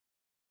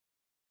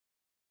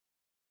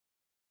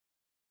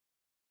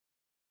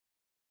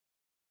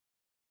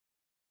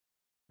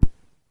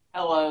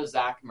Hello,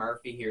 Zach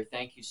Murphy here.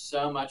 Thank you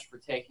so much for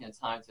taking the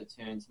time to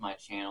tune into my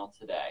channel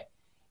today.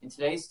 In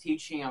today's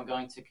teaching, I'm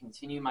going to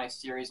continue my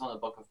series on the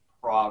book of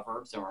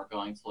Proverbs, and we're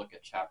going to look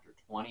at chapter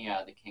 20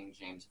 out of the King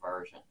James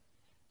Version.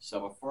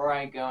 So before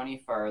I go any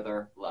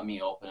further, let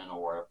me open in a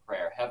word of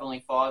prayer.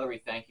 Heavenly Father, we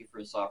thank you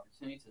for this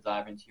opportunity to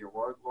dive into your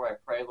word. Lord, I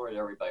pray, Lord, that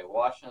everybody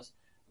watching us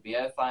will be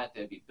edified, that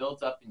they will be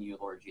built up in you,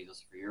 Lord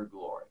Jesus, for your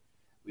glory.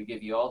 We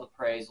give you all the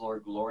praise,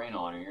 Lord, glory, and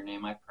honor. In your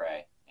name I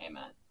pray.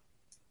 Amen.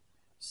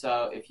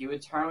 So if you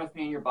would turn with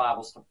me in your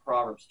Bibles to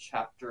Proverbs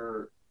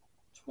chapter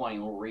 20,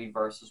 we'll read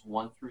verses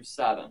 1 through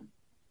 7.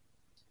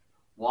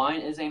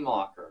 Wine is a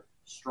mocker,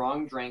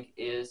 strong drink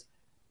is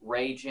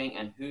raging,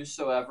 and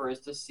whosoever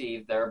is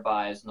deceived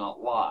thereby is not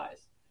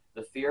wise.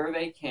 The fear of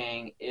a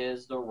king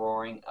is the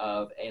roaring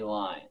of a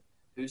lion.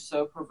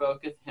 Whoso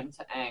provoketh him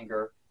to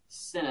anger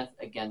sinneth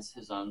against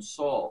his own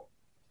soul.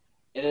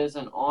 It is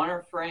an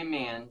honor for a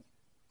man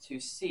to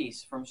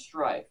cease from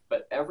strife,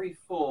 but every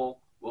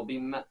fool will be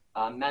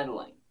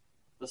meddling.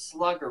 The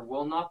sluggard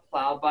will not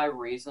plow by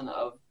reason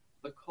of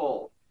the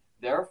cold.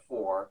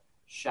 Therefore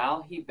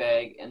shall he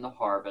beg in the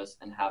harvest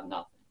and have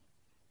nothing.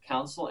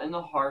 Counsel in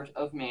the heart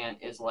of man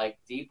is like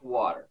deep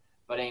water,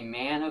 but a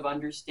man of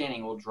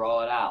understanding will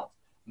draw it out.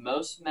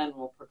 Most men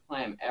will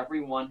proclaim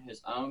every one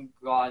his own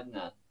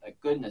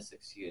goodness,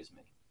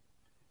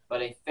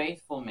 but a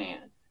faithful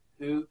man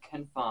who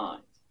can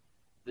find?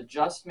 The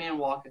just man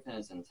walketh in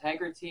his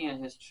integrity,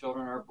 and his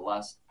children are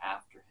blessed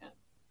after him.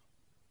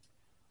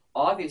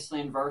 Obviously,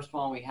 in verse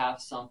 1, we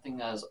have something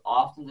that is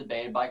often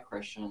debated by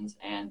Christians,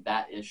 and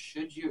that is,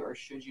 should you or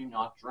should you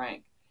not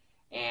drink?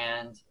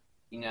 And,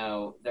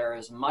 there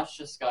is much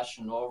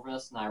discussion over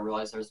this, and I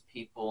realize there's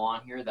people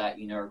on here that,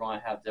 are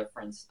going to have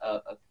different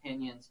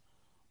opinions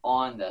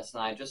on this.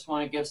 And I just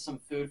want to give some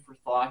food for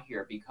thought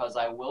here, because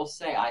I will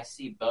say I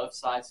see both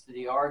sides to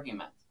the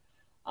argument.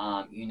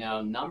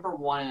 Number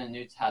one in the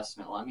New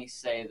Testament, let me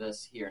say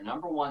this here.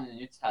 Number one in the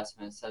New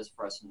Testament, it says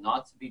for us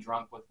not to be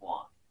drunk with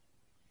wine.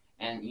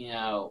 And,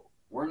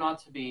 we're not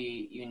to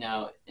be,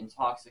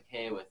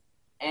 intoxicated with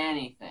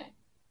anything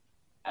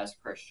as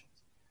Christians.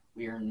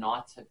 We are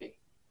not to be.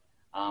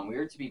 We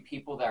are to be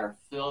people that are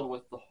filled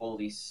with the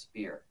Holy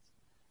Spirit.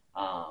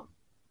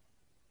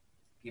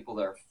 People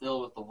that are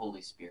filled with the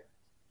Holy Spirit.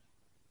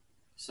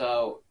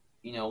 So,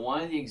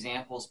 one of the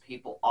examples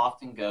people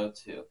often go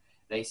to,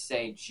 they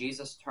say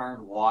Jesus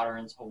turned water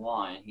into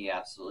wine. He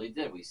absolutely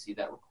did. We see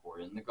that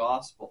recorded in the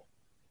Gospel.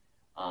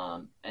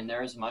 And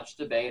there's much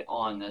debate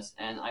on this.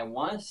 And I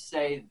want to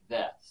say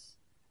this.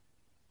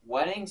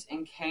 Weddings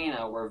in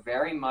Cana were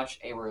very much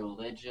a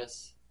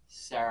religious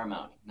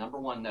ceremony. Number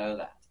one, know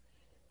that.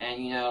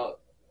 And,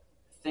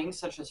 things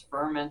such as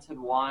fermented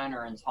wine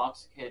or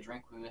intoxicated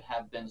drink would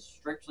have been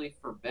strictly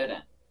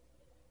forbidden.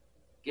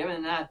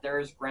 Given that, there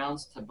is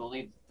grounds to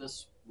believe that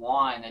this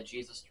wine that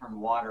Jesus turned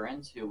water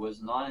into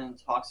was not an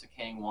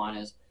intoxicating wine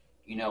as,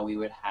 we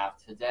would have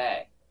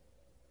today.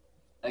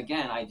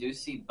 Again, I do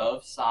see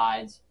both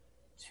sides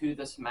to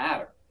this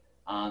matter.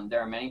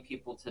 There are many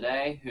people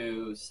today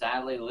who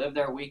sadly live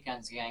their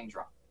weekends getting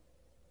drunk.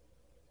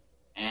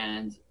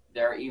 And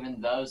there are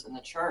even those in the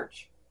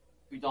church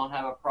who don't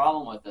have a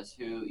problem with this,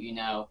 who,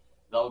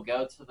 they'll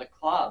go to the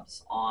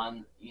clubs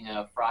on,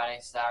 Friday,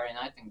 Saturday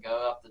night and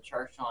go up to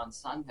church on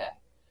Sunday.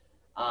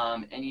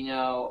 And,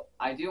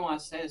 I do want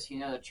to say this,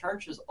 the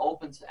church is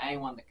open to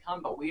anyone to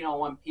come, but we don't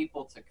want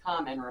people to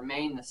come and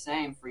remain the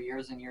same for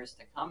years and years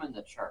to come in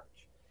the church.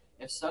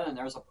 If so, then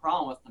there's a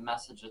problem with the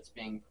message that's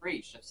being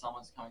preached. If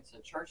someone's coming to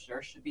the church,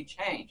 there should be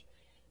change.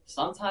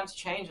 Sometimes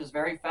change is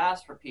very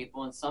fast for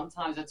people, and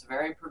sometimes it's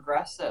very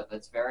progressive.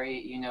 It's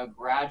very,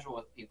 gradual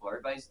with people.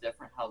 Everybody's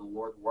different how the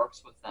Lord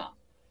works with them.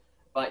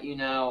 But,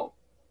 the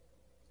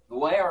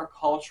way our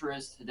culture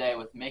is today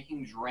with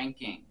making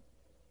drinking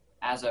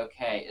as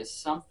okay is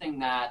something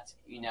that,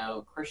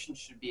 Christians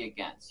should be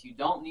against. You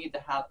don't need to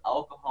have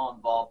alcohol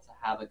involved to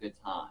have a good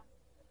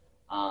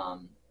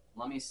time.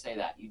 Let me say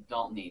that. You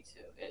don't need to.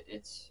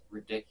 It's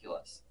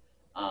ridiculous.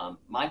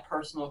 My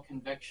personal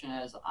conviction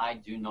is I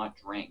do not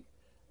drink.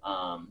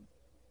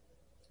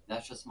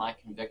 That's just my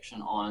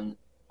conviction on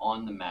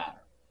the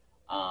matter.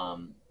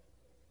 And,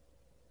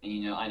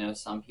 I know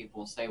some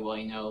people say, well,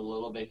 a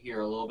little bit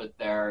here, a little bit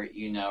there,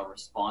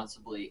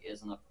 responsibly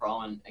isn't a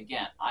problem. And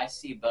again, I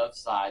see both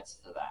sides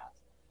to that.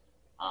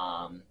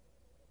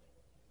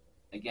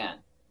 Again,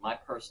 my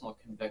personal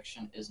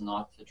conviction is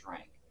not to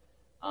drink.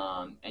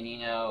 And,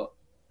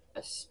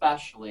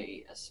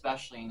 especially,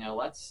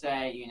 let's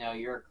say,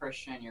 you're a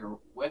Christian, you're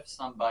with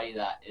somebody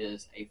that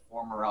is a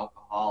former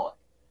alcoholic.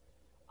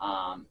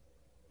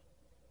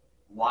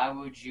 Why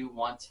would you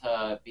want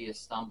to be a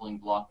stumbling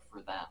block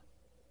for them?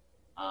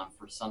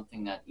 For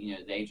something that,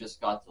 they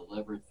just got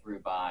delivered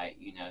through by,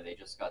 they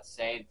just got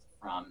saved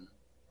from,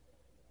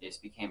 they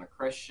just became a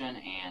Christian,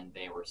 and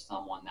they were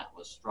someone that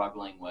was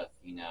struggling with,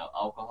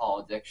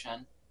 alcohol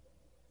addiction.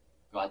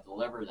 God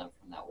delivered them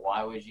from that.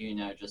 Why would you,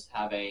 just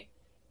have a,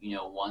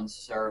 one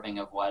serving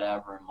of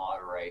whatever in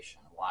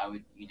moderation? Why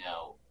would,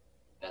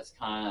 that's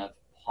kind of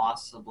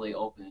possibly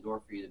open the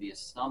door for you to be a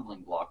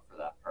stumbling block for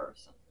that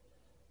person.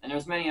 And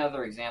there's many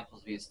other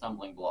examples of a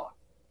stumbling block.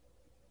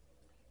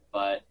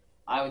 But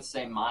I would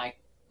say my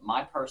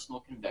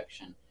personal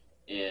conviction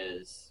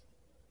is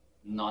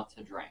not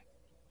to drink.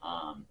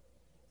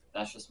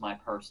 That's just my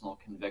personal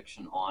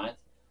conviction on it.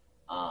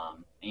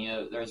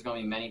 And, there's going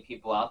to be many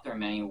people out there,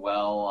 many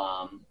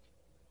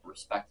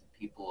respected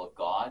people of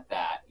God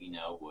that,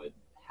 would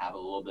have a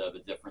little bit of a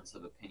difference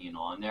of opinion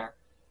on there.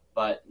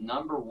 But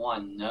number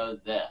one, know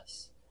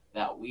this,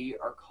 that we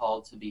are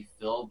called to be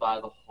filled by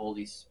the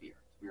Holy Spirit.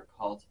 We are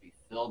called to be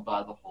filled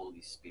by the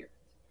Holy Spirit.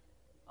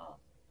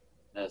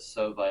 That is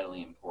so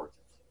vitally important.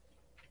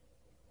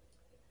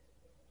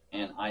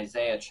 In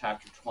Isaiah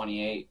chapter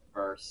 28,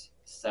 verse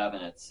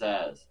 7, it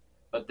says,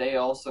 "But they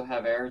also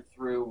have erred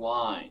through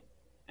wine,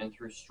 and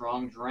through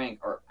strong drink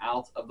are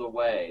out of the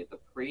way. The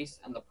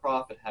priest and the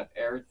prophet have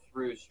erred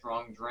through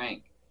strong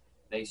drink.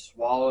 They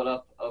swallowed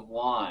up of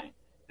wine.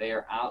 They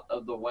are out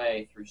of the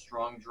way through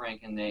strong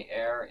drink, and they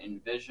err in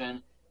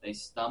vision. They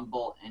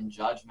stumble in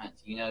judgment."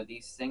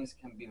 These things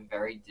can be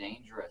very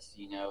dangerous.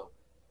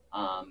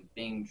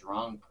 Being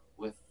drunk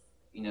with,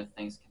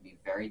 things can be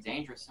very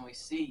dangerous. And we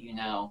see,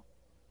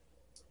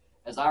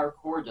 as I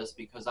record this,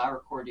 because I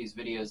record these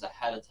videos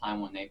ahead of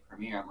time when they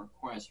premiere, I'm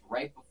recording this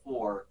right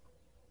before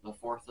the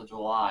 4th of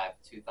July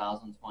of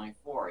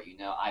 2024.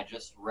 I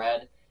just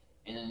read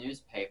in the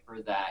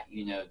newspaper that,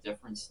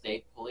 different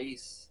state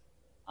police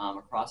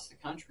across the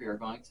country are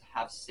going to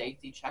have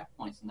safety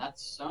checkpoints, and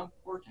that's so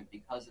important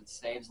because it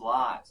saves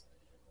lives.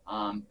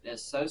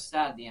 It's so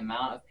sad the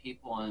amount of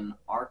people in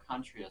our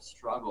country that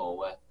struggle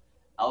with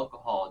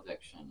alcohol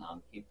addiction,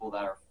 people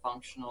that are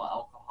functional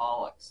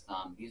alcoholics.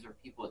 These are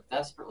people that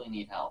desperately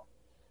need help.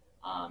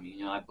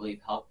 I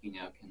believe help, can,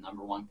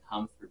 number one,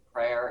 come through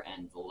prayer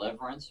and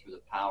deliverance through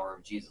the power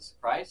of Jesus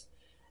Christ,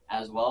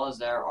 as well as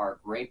there are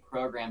great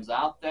programs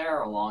out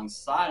there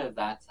alongside of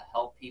that to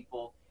help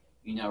people,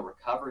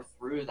 recover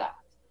through that.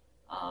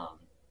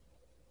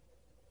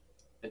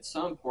 It's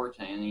so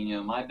important,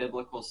 and, my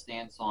biblical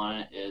stance on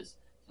it is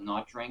to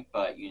not drink,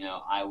 but,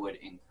 I would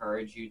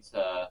encourage you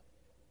to,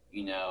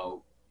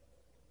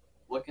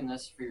 look in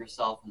this for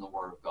yourself in the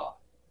Word of God.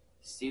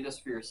 See this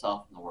for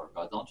yourself in the Word of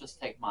God. Don't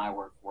just take my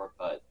word for it,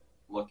 but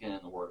look in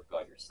the Word of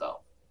God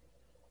yourself.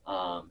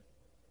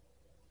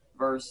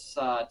 Verse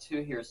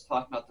 2 here is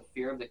talking about the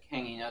fear of the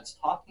king. It's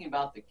talking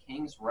about the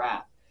king's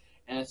wrath.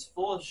 And it's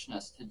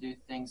foolishness to do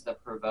things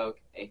that provoke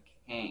a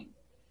king.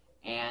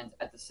 And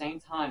at the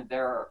same time,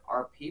 there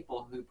are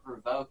people who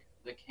provoke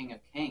the King of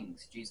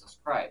Kings, Jesus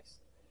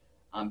Christ.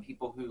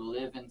 People who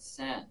live in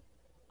sin.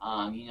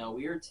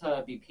 We are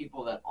to be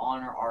people that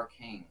honor our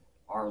King,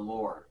 our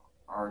Lord,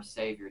 our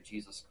Savior,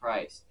 Jesus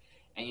Christ.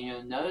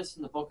 And notice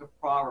in the book of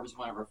Proverbs,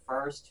 when it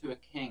refers to a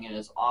king, it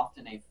is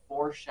often a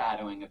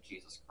foreshadowing of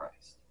Jesus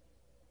Christ.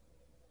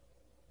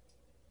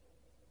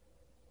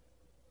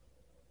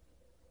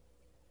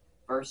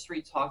 Verse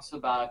 3 talks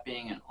about it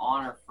being an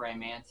honor for a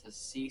man to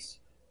cease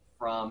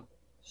from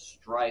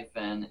strife.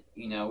 And,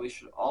 we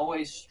should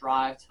always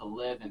strive to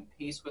live in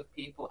peace with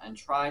people and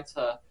try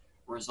to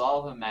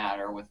resolve a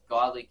matter with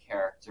godly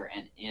character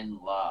and in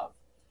love.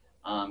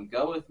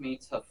 Go with me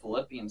to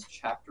Philippians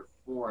chapter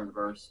 4 and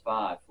verse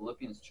 5.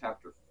 Philippians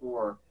chapter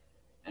 4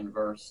 and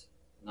verse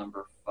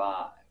number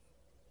 5.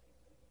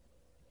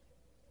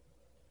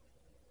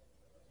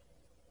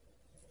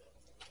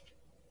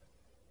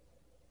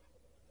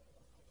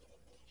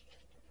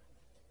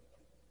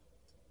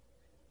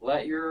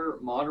 "Let your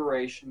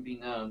moderation be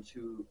known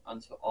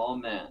unto all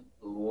men.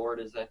 The Lord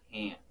is at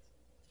hand."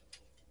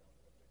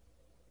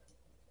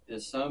 It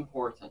is so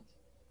important.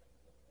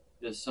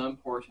 It is so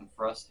important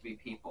for us to be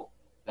people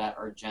that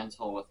are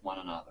gentle with one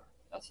another.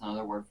 That's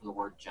another word for the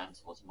word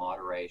gentle, is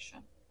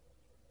moderation.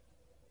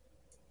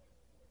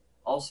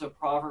 Also,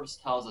 Proverbs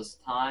tells us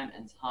time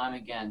and time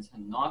again to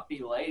not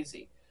be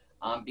lazy,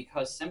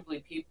 because simply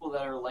people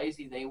that are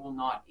lazy, they will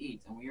not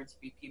eat. And we are to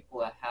be people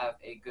that have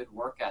a good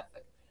work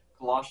ethic.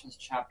 Colossians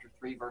chapter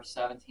 3, verse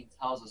 17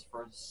 tells us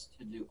for us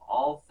to do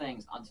all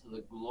things unto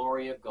the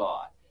glory of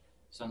God.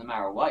 So no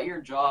matter what your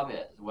job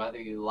is, whether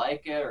you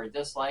like it or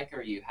dislike it,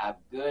 or you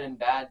have good and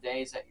bad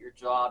days at your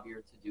job,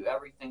 you're to do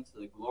everything to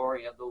the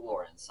glory of the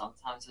Lord. And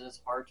sometimes it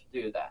is hard to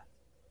do that.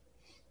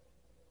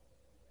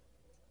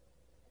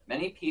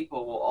 Many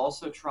people will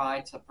also try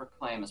to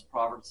proclaim, as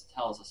Proverbs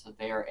tells us, that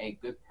they are a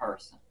good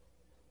person.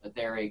 That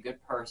they are a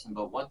good person.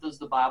 But what does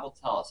the Bible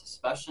tell us,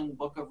 especially in the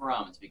book of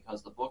Romans?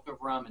 Because the book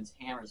of Romans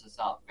hammers this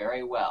out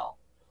very well.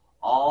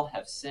 All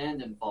have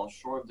sinned and fall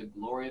short of the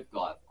glory of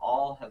God.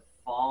 All have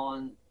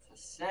fallen to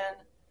sin.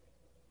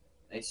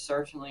 They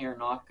certainly are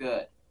not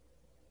good.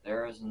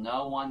 There is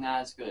no one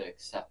that is good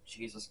except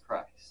Jesus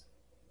Christ.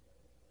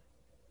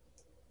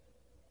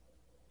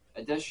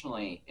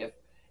 Additionally,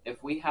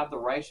 if we have the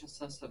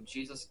righteousness of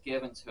Jesus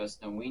given to us,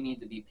 then we need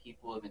to be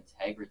people of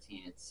integrity.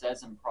 And it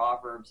says in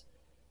Proverbs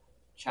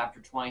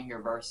chapter 20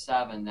 here, verse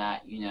 7,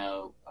 that,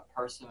 a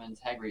person of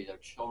integrity, their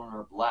children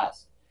are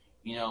blessed.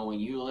 When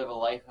you live a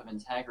life of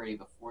integrity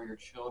before your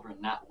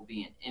children, that will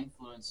be an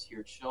influence to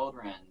your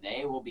children, and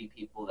they will be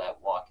people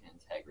that walk in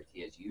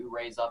integrity. As you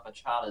raise up a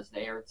child, as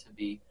they are to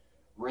be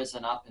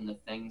risen up in the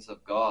things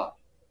of God.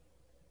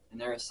 And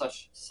there is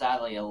such,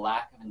 sadly, a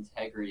lack of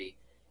integrity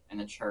in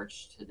the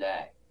church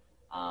today.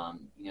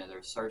 There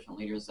are certain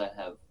leaders that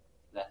have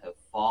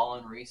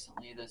fallen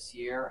recently this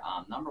year.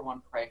 Number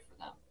one, pray for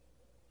them.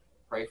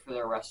 Pray for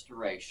their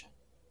restoration.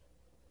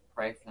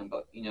 Pray for them.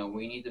 But,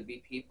 we need to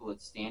be people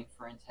that stand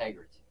for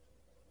integrity.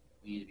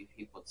 We need to be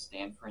people that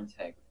stand for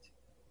integrity.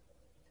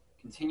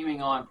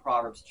 Continuing on,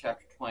 Proverbs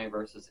chapter 20,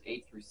 verses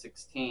 8 through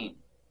 16.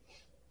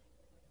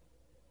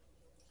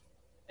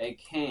 A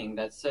king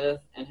that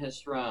sitteth in his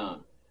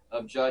throne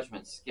of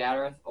judgment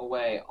scattereth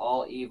away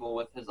all evil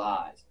with his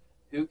eyes.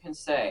 Who can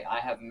say, I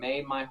have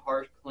made my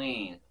heart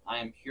clean, I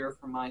am pure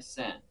from my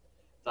sin?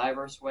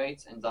 Diverse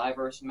weights and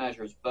diverse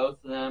measures,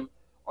 both of them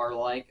are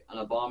like an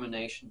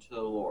abomination to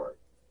the Lord.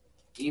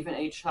 Even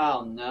a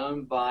child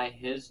known by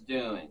his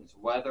doings,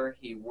 whether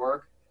he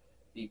work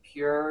be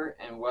pure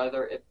and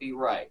whether it be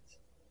right.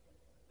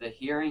 The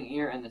hearing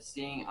ear and the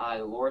seeing eye,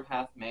 the Lord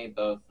hath made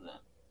both of them.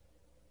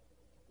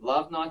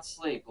 Love not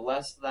sleep,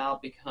 lest thou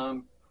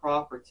become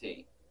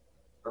poverty.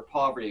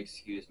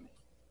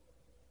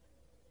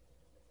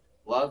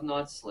 Love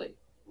not sleep,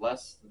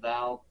 lest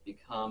thou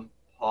become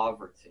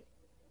poverty.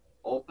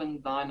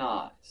 Open thine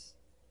eyes,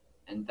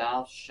 and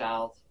thou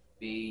shalt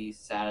be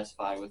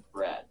satisfied with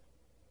bread.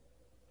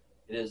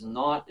 It is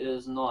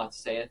not,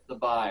 saith the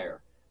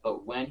buyer,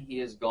 but when he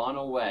is gone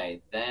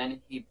away,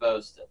 then he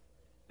boasteth.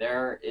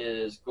 There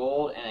is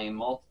gold and a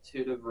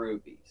multitude of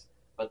rubies,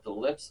 but the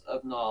lips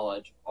of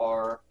knowledge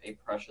are a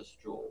precious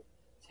jewel.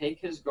 Take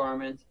his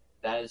garment,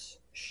 that is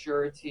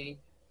surety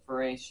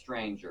for a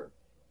stranger.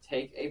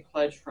 Take a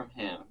pledge from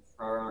him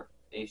for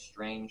a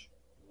strange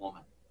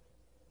woman.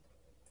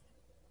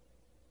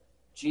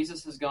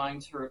 Jesus is going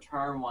to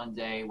return one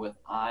day with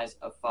eyes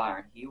of fire,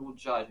 and he will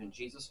judge, and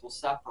Jesus will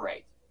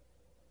separate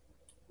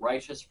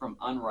righteous from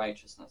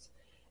unrighteousness.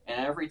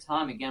 And every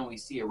time, again, we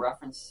see a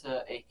reference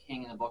to a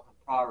king in the book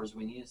of Proverbs,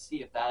 we need to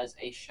see if that is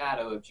a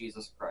shadow of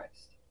Jesus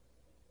Christ.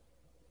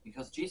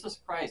 Because Jesus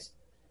Christ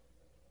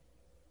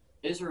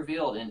is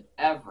revealed in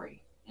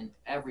every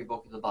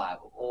book of the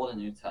Bible, Old and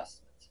New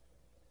Testament.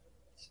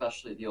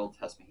 Especially the Old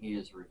Testament. He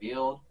is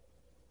revealed,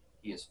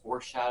 he is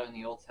foreshadowed in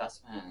the Old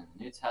Testament, and in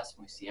the New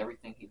Testament we see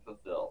everything he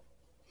fulfilled.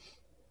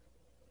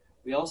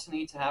 We also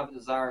need to have a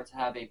desire to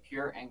have a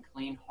pure and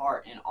clean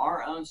heart. In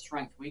our own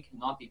strength, we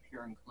cannot be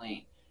pure and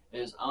clean. It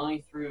is only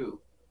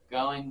through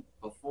going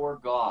before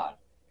God,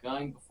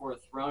 going before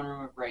the throne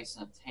room of grace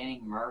and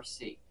obtaining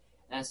mercy.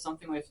 And it's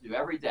something we have to do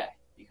every day,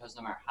 because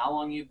no matter how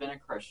long you've been a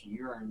Christian,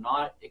 you are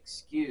not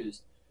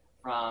excused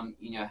from,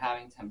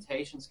 having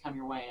temptations come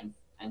your way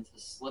and to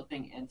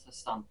slipping into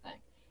something.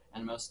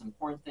 And the most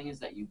important thing is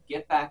that you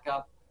get back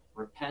up,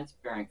 repent,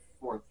 bearing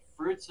forth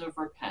fruits of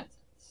repentance,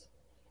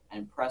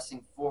 and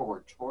pressing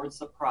forward towards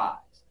the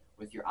prize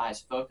with your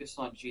eyes focused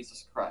on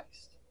Jesus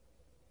Christ.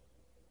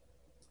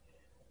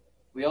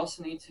 We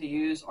also need to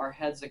use our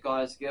heads that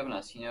God has given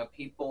us.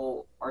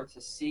 People are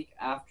to seek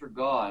after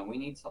God. We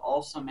need to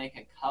also make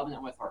a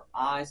covenant with our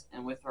eyes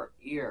and with our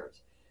ears,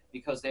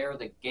 because they are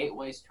the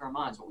gateways to our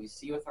minds. What we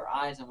see with our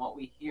eyes and what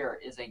we hear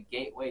is a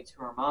gateway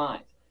to our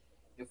minds.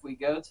 If we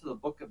go to the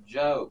book of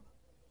Job,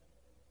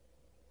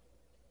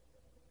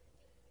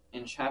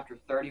 in chapter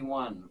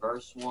 31,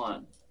 verse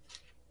 1,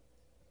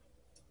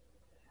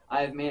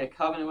 I have made a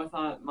covenant with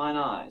mine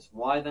eyes.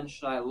 Why then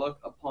should I look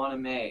upon a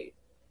maid?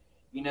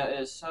 It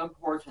is so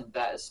important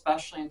that,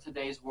 especially in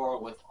today's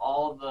world, with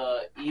all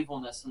the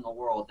evilness in the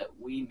world, that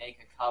we make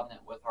a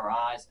covenant with our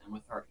eyes and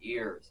with our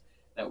ears,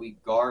 that we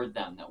guard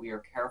them, that we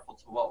are careful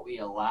to what we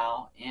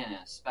allow in,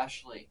 and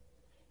especially,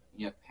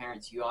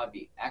 parents, you ought to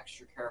be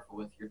extra careful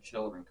with your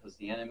children, because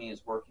the enemy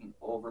is working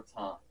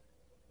overtime.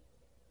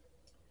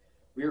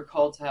 We are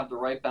called to have the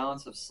right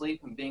balance of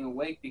sleep and being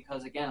awake,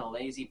 because, again, a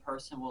lazy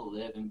person will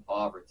live in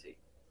poverty.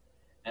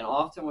 And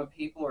often when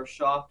people are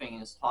shopping,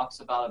 and this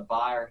talks about a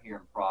buyer here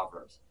in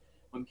Proverbs,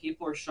 when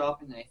people are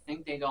shopping, they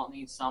think they don't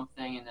need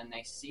something, and then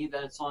they see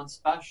that it's on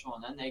special,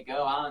 and then they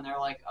go out and they're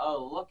like,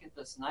 oh, look at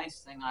this nice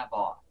thing I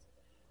bought.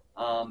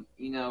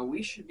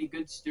 We should be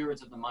good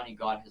stewards of the money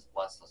God has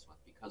blessed us with,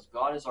 because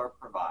God is our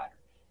provider.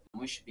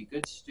 And we should be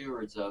good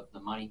stewards of the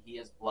money he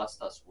has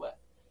blessed us with.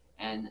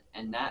 And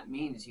that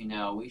means,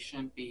 we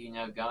shouldn't be,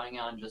 going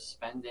out and just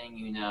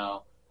spending,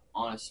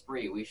 on a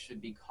spree. We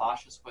should be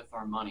cautious with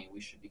our money. We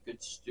should be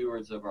good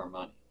stewards of our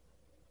money.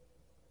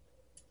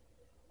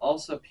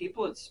 Also,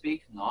 people that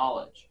speak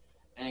knowledge.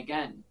 And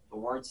again, the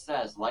word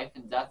says, life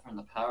and death are in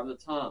the power of the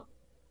tongue.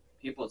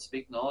 People that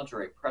speak knowledge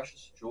are a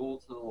precious jewel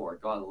to the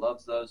Lord. God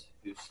loves those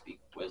who speak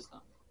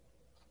wisdom.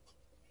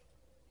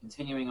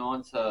 Continuing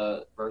on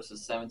to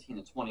verses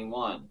 17 to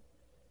 21.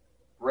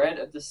 Bread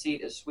of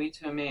deceit is sweet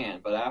to a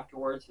man, but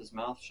afterwards his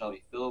mouth shall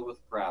be filled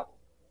with gravel.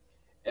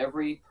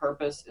 Every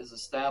purpose is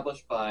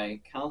established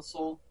by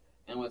counsel,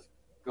 and with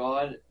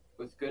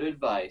good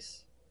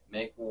advice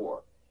make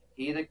war.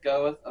 He that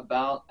goeth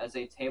about as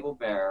a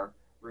table-bearer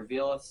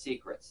revealeth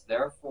secrets.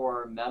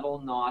 Therefore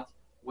meddle not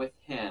with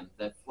him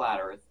that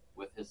flattereth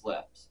with his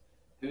lips.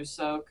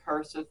 Whoso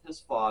curseth his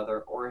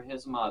father or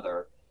his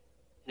mother,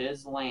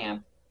 his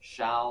lamp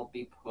shall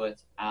be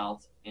put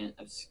out in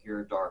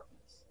obscure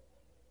darkness.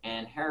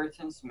 An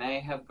inheritance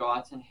may have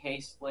gotten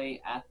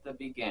hastily at the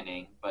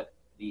beginning, but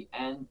the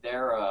end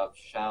thereof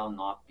shall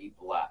not be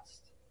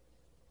blessed.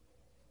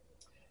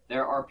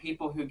 There are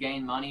people who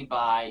gain money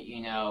by,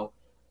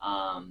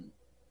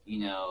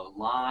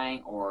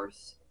 lying, or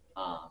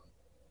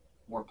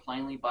more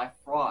plainly by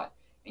fraud.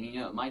 And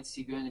it might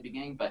seem good in the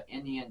beginning, but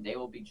in the end, they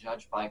will be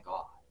judged by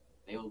God.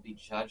 They will be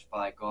judged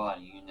by God.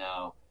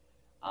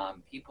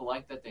 And people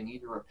like that, they need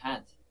to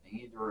repent. They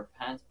need to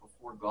repent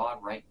before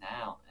God right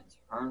now and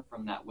turn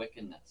from that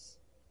wickedness.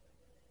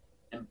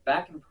 And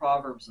back in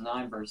Proverbs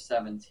 9, verse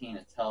 17,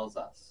 it tells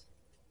us,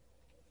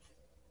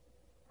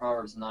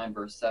 Proverbs 9,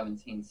 verse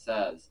 17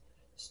 says,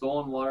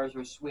 "Stolen waters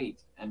are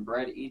sweet, and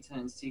bread eaten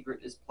in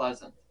secret is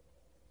pleasant."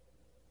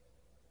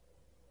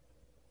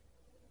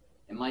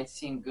 It might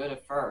seem good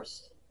at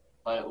first,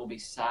 but it will be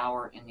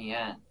sour in the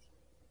end.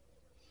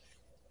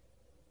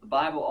 The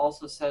Bible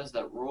also says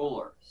that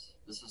rulers,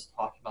 this is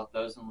talking about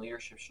those in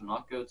leadership, should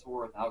not go to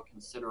war without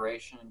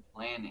consideration and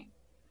planning.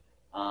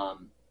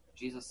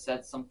 Jesus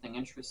said something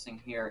interesting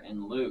here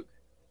in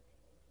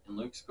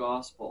Luke's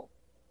Gospel,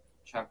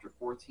 chapter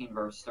 14,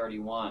 verse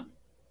 31.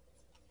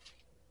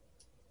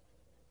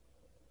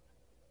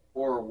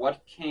 Or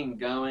what king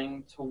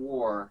going to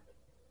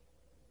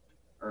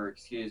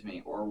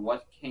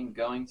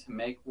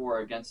make war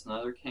against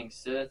another king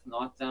sitteth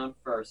not down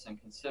first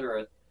and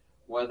considereth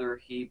whether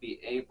he be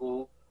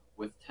able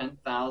with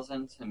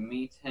 10,000 to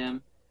meet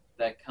him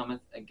that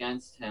cometh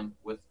against him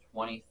with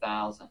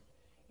 20,000.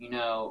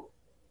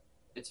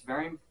 It's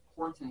very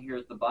important here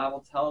that the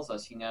Bible tells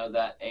us,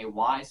 that a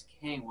wise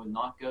king would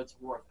not go to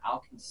war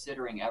without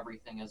considering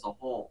everything as a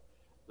whole,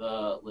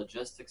 the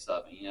logistics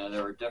of it.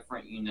 There were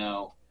different,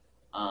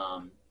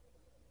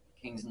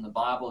 kings in the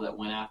Bible that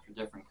went after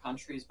different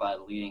countries by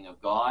the leading of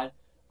God,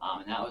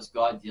 and that was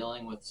God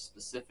dealing with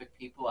specific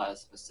people at a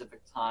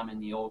specific time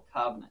in the Old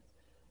Covenant.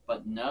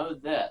 But know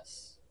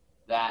this,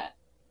 that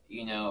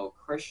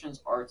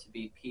Christians are to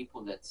be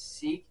people that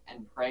seek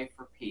and pray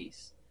for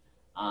peace.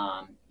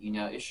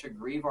 It should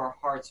grieve our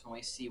hearts when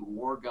we see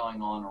war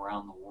going on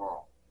around the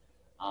world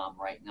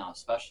right now,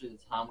 especially the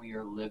time we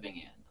are living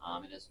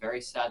in. It is very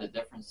sad the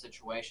different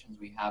situations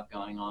we have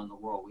going on in the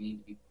world. We need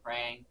to be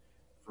praying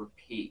for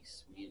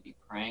peace. We need to be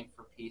praying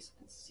for peace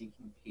and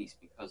seeking peace,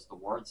 because the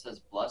word says,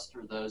 "Blessed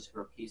are those who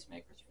are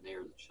peacemakers, for they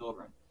are the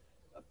children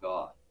of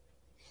God."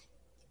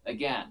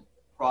 Again,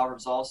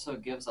 Proverbs also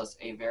gives us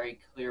a very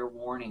clear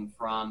warning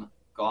from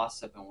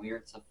gossip, and we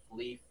are to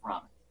flee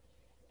from it.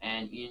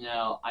 And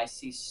I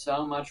see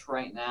so much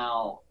right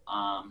now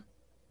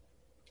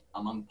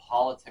among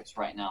politics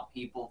right now,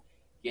 people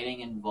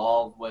getting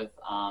involved with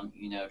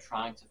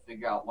trying to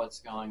figure out what's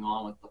going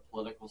on with the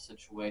political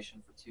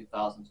situation for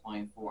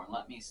 2024. And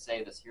let me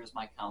say this, here's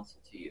my counsel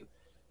to you.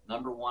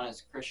 Number one,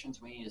 as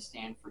Christians, we need to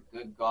stand for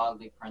good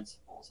godly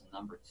principles. And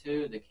number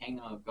two, the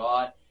kingdom of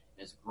God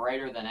is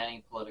greater than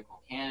any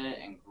political candidate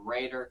and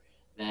greater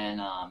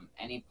than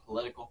any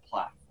political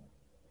platform.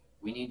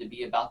 We need to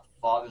be about the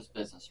Father's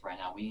business right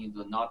now. We need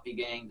to not be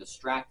getting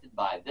distracted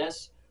by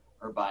this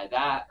or by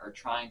that, or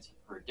trying to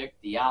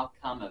predict the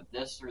outcome of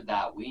this or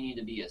that. We need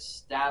to be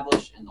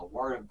established in the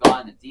Word of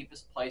God, in the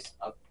deepest place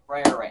of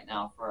prayer right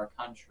now for our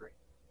country.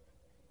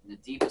 In the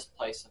deepest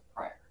place of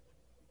prayer.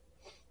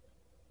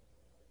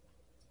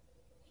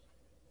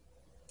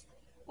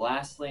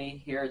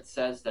 Lastly, here it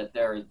says that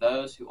there are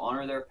those who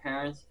honor their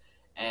parents,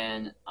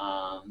 and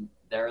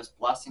there is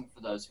blessing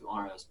for those who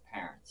honor those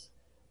parents.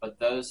 But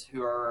those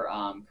who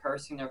are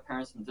cursing their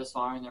parents and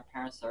dishonoring their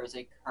parents, there is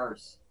a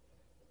curse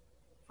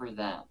for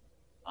them.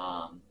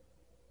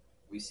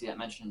 We see that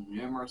mentioned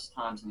numerous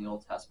times in the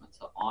Old Testament,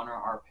 to honor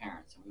our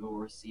parents, and we will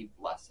receive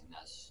blessing.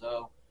 That is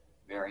so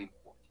very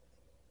important.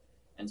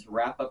 And to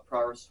wrap up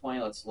Proverbs 20,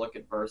 let's look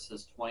at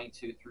verses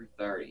 22 through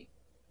 30.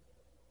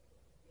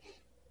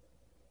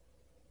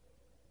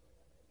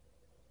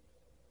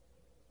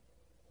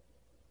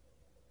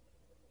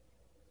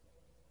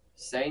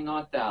 Say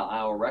not thou,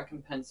 I will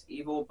recompense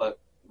evil, but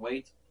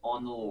wait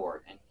on the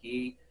Lord, and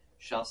he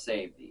shall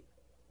save thee.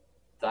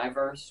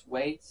 Diverse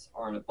weights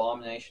are an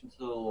abomination to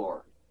the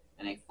Lord,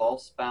 and a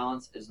false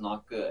balance is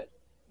not good.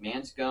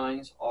 Man's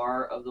goings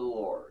are of the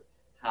Lord.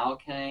 How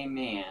can a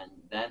man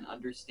then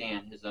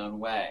understand his own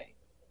way?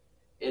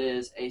 It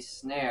is a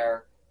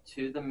snare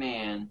to the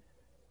man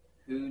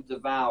who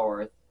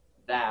devoureth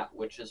that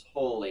which is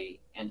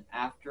holy, and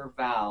after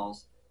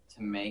vows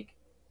to make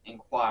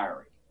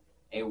inquiry.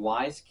 A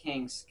wise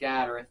king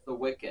scattereth the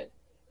wicked,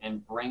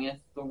 and bringeth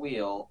the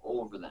wheel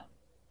over them.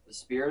 The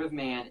spirit of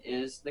man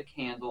is the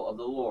candle of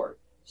the Lord,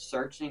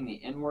 searching the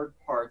inward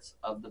parts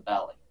of the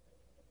belly.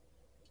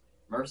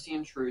 Mercy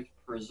and truth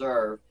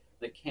preserve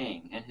the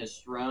king, and his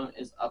throne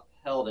is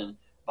upholden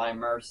by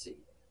mercy.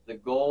 The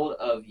glory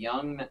of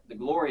young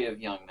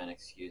men,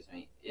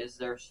 is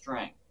their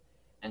strength,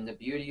 and the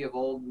beauty of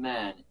old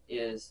men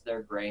is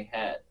their gray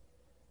head.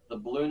 The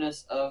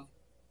blueness of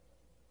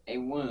a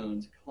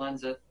wound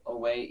cleanseth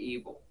away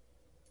evil.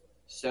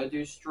 So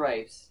do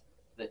stripes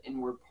the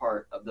inward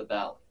part of the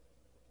belly.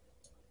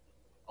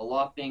 a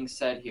lot being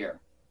said here.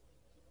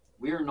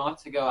 We are not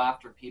to go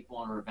after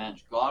people in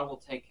revenge. God will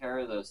take care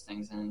of those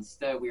things, and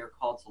instead we are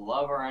called to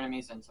love our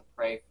enemies and to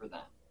pray for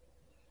them.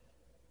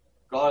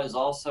 God is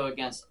also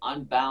against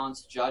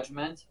unbalanced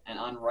judgment and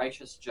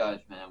unrighteous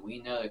judgment, and we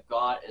know that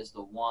God is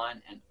the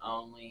one and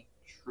only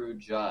true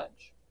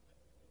judge.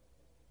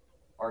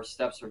 Our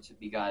steps are to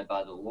be guided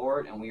by the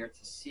Lord, and we are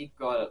to seek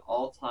God at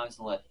all times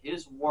and let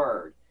His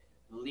word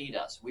lead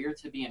us. We are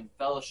to be in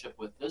fellowship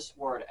with this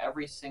word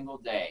every single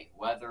day,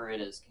 whether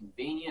it is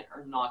convenient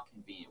or not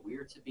convenient. We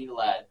are to be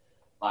led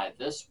by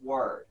this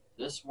word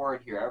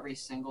here every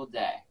single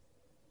day.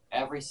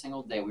 Every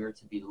single day we are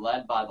to be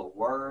led by the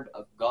word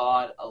of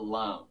God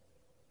alone.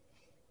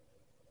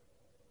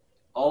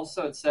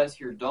 Also, it says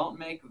here, don't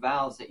make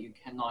vows that you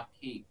cannot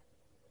keep.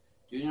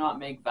 Do not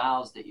make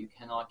vows that you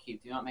cannot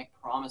keep. Do not make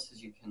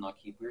promises you cannot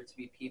keep. We are to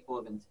be people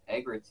of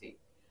integrity.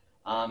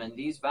 And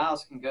these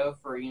vows can go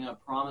for,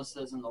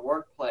 promises in the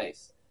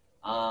workplace,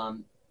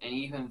 and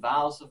even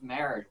vows of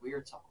marriage. We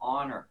are to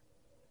honor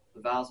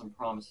the vows and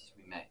promises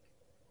we make.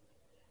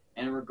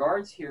 And in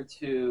regards here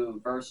to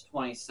verse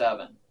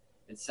 27,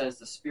 it says,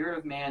 the spirit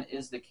of man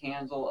is the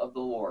candle of the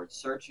Lord,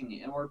 searching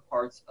the inward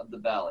parts of the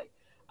belly.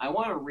 I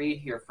want to read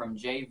here from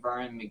J.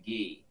 Vernon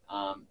McGee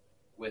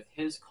with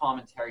his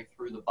commentary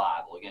through the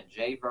Bible. Again,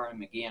 J. Vernon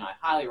McGee, and I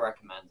highly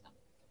recommend him.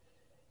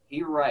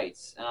 He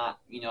writes, I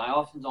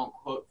often don't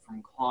quote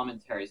from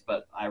commentaries,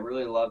 but I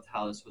really loved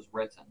how this was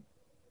written.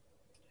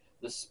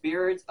 The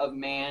spirit of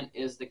man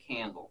is the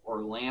candle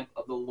or lamp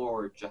of the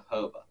Lord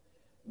Jehovah.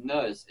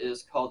 Notice, it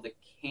is called the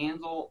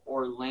candle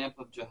or lamp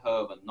of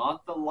Jehovah,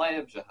 not the light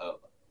of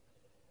Jehovah.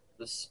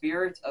 The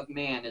spirit of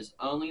man is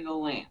only the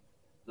lamp,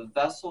 the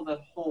vessel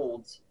that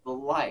holds the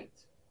light.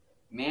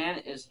 Man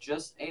is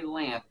just a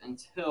lamp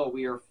until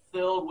we are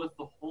filled with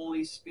the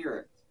Holy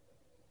Spirit.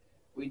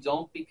 We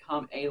don't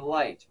become a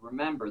light.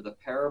 Remember the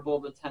parable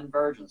of the 10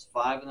 virgins.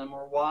 5 of them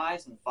were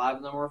wise and 5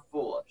 of them were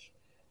foolish.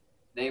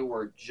 They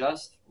were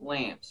just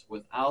lamps.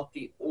 Without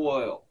the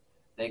oil,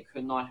 they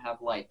could not have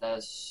light. That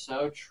is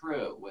so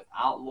true.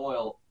 Without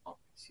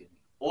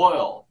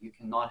oil, you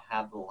cannot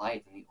have the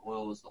light, and the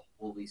oil is the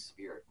Holy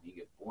Spirit. When you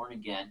get born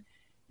again,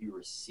 you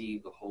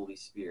receive the Holy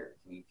Spirit,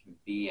 and you can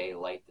be a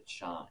light that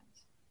shines.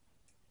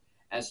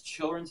 As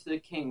children to the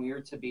King, we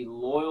are to be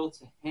loyal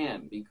to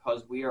Him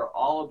because we are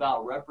all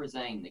about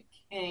representing the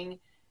King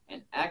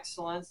in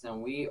excellence,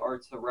 and we are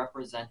to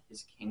represent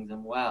His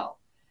kingdom well.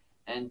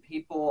 And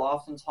people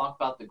often talk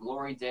about the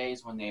glory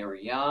days when they were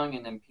young,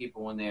 and then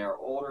people when they are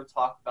older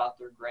talk about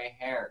their gray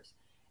hairs.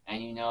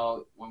 And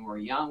when we're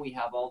young, we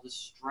have all this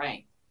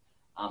strength,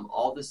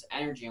 all this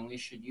energy, and we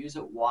should use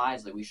it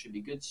wisely. We should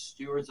be good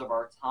stewards of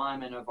our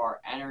time and of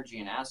our energy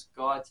and ask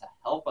God to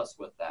help us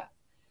with that.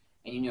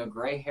 And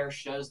gray hair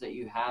shows that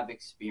you have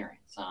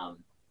experience.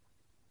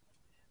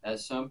 That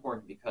is so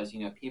important because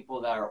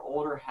people that are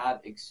older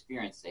have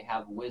experience. They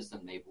have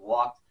wisdom. They've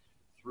walked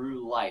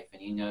through life,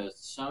 and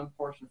it's so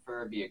important for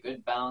there to be a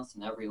good balance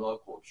in every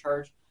local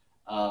church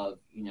of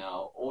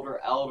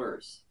older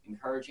elders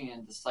encouraging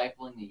and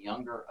discipling the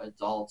younger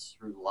adults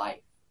through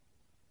life.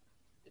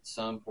 It's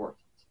so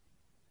important.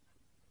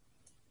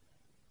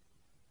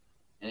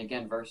 And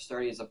again, verse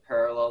 30 is a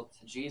parallel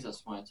to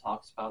Jesus when it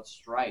talks about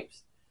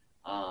stripes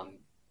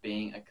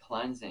being a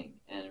cleansing.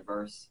 And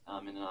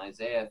in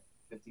Isaiah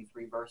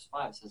 53 verse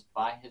 5 it says,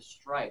 by His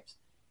stripes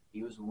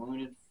He was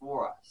wounded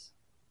for us.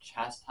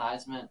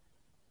 Chastisement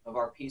of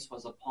our peace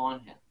was upon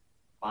Him.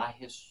 By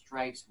His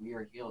stripes we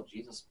are healed.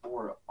 Jesus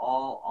bore it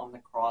all on the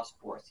cross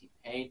for us. He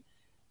paid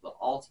the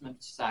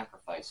ultimate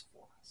sacrifice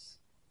for us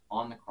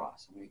on the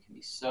cross. And we can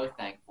be so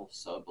thankful,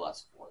 so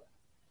blessed for that.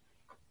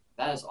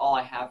 That is all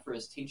I have for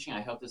His teaching.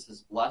 I hope this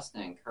has blessed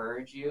and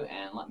encouraged you.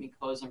 And let me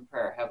close in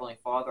prayer. Heavenly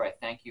Father, I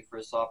thank You for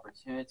this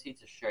opportunity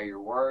to share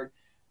Your word.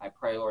 I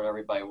pray, Lord,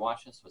 everybody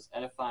watching this was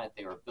edified, that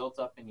they were built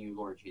up in You,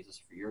 Lord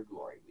Jesus, for Your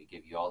glory. We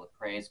give You all the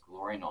praise,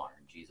 glory, and honor.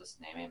 In Jesus'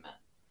 name, amen.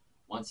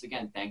 Once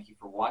again, thank you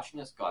for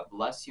watching us. God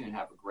bless you and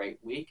have a great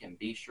week. And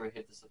be sure to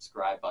hit the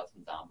subscribe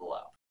button down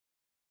below.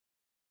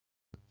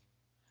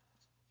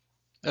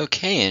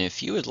 Okay, and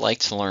if you would like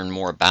to learn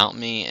more about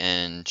me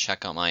and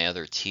check out my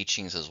other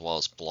teachings as well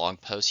as blog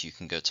posts, you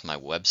can go to my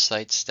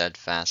website,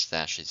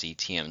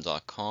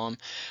 steadfast-etm.com.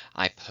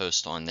 I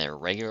post on there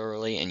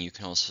regularly, and you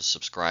can also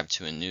subscribe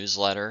to a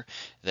newsletter.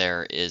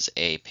 There is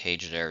a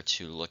page there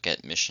to look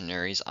at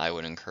missionaries I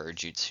would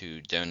encourage you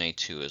to donate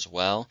to as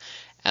well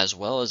as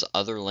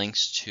other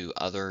links to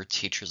other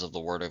teachers of the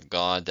Word of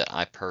God that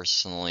I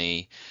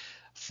personally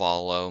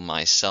follow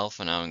myself,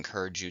 and I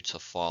encourage you to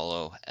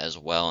follow as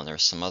well. And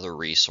there's some other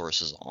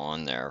resources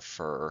on there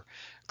for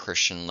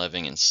Christian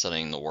living and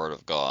studying the Word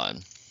of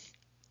God.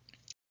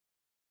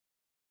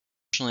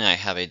 Additionally, I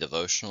have a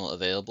devotional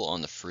available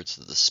on the fruits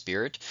of the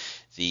Spirit.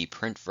 The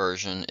print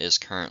version is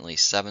currently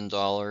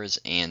 $7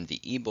 and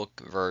the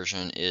ebook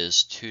version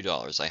is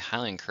 $2. I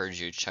highly encourage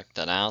you to check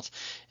that out.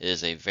 It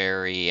is a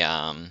very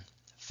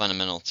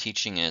fundamental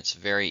teaching, and it's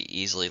very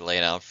easily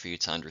laid out for you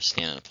to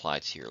understand and apply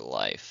to your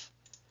life.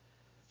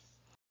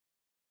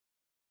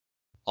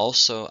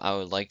 Also, I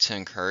would like to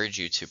encourage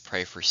you to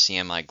pray for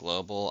CMI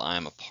Global.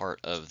 I'm a part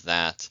of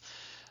that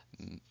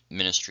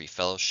ministry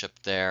fellowship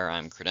there.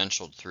 I'm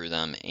credentialed through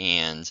them,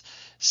 and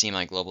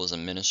CMI Global is a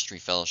ministry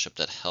fellowship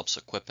that helps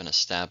equip and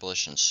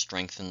establish and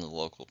strengthen the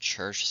local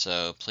church.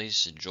 So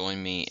please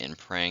join me in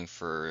praying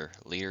for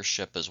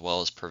leadership as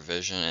well as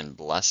provision and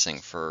blessing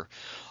for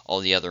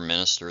all the other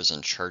ministers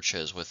and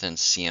churches within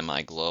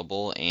CMI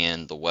Global.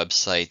 And the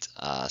website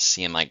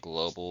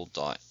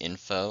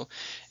cmiglobal.info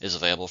is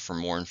available for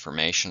more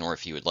information, or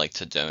if you would like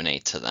to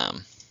donate to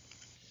them.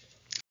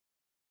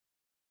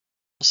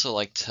 Also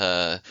like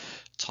to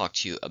talk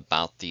to you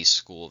about the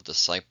School of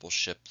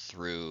Discipleship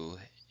through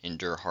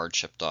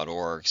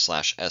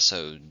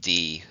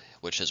endurehardship.org/SOD,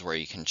 which is where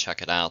you can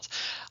check it out.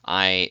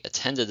 I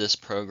attended this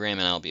program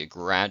and I'll be a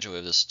graduate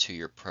of this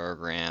 2-year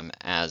program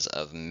as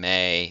of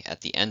May,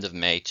 at the end of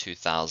May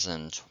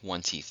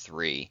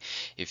 2023.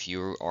 If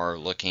you are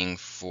looking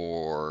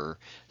for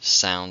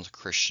sound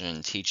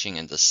Christian teaching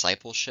and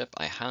discipleship,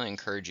 I highly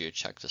encourage you to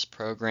check this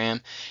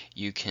program.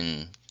 You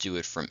can do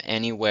it from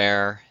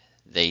anywhere.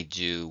 They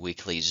do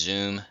weekly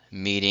Zoom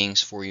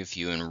meetings for you if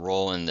you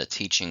enroll, and the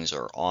teachings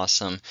are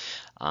awesome.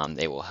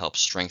 They will help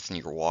strengthen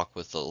your walk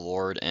with the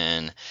Lord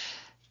and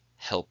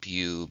help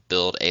you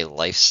build a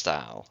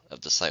lifestyle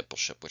of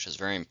discipleship, which is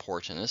very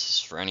important. This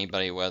is for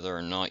anybody, whether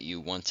or not you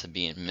want to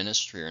be in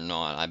ministry or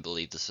not. I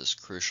believe this is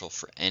crucial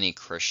for any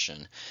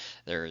Christian.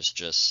 There is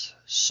just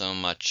so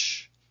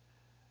much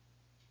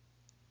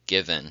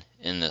given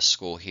in this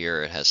school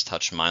here. It has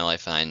touched my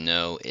life, and I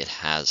know it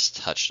has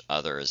touched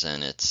others,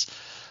 and it's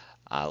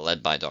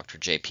led by Dr.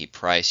 J.P.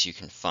 Price. You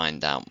can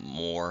find out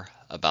more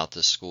about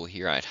this school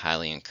here. I'd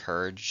highly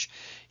encourage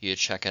you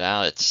to check it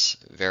out. It's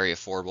very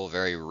affordable,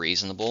 very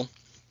reasonable.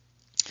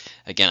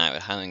 Again, I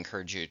would highly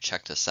encourage you to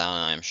check this out,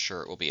 and I'm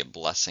sure it will be a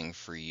blessing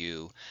for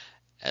you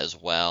as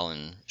well,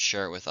 and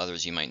share it with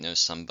others. You might know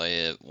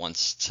somebody that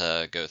wants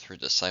to go through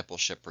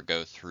discipleship or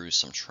go through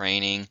some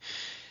training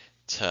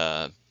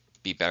to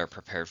be better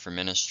prepared for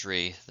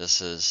ministry.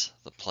 This is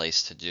the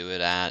place to do it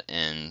at,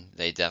 and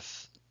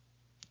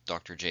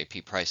Dr.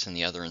 J.P. Price and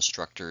the other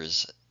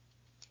instructors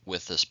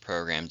with this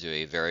program do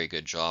a very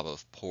good job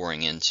of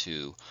pouring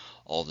into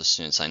all the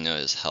students. I know it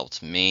has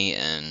helped me,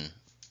 and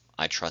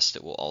I trust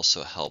it will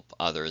also help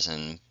others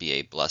and be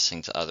a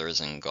blessing to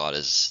others, and God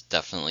is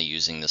definitely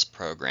using this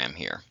program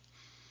here.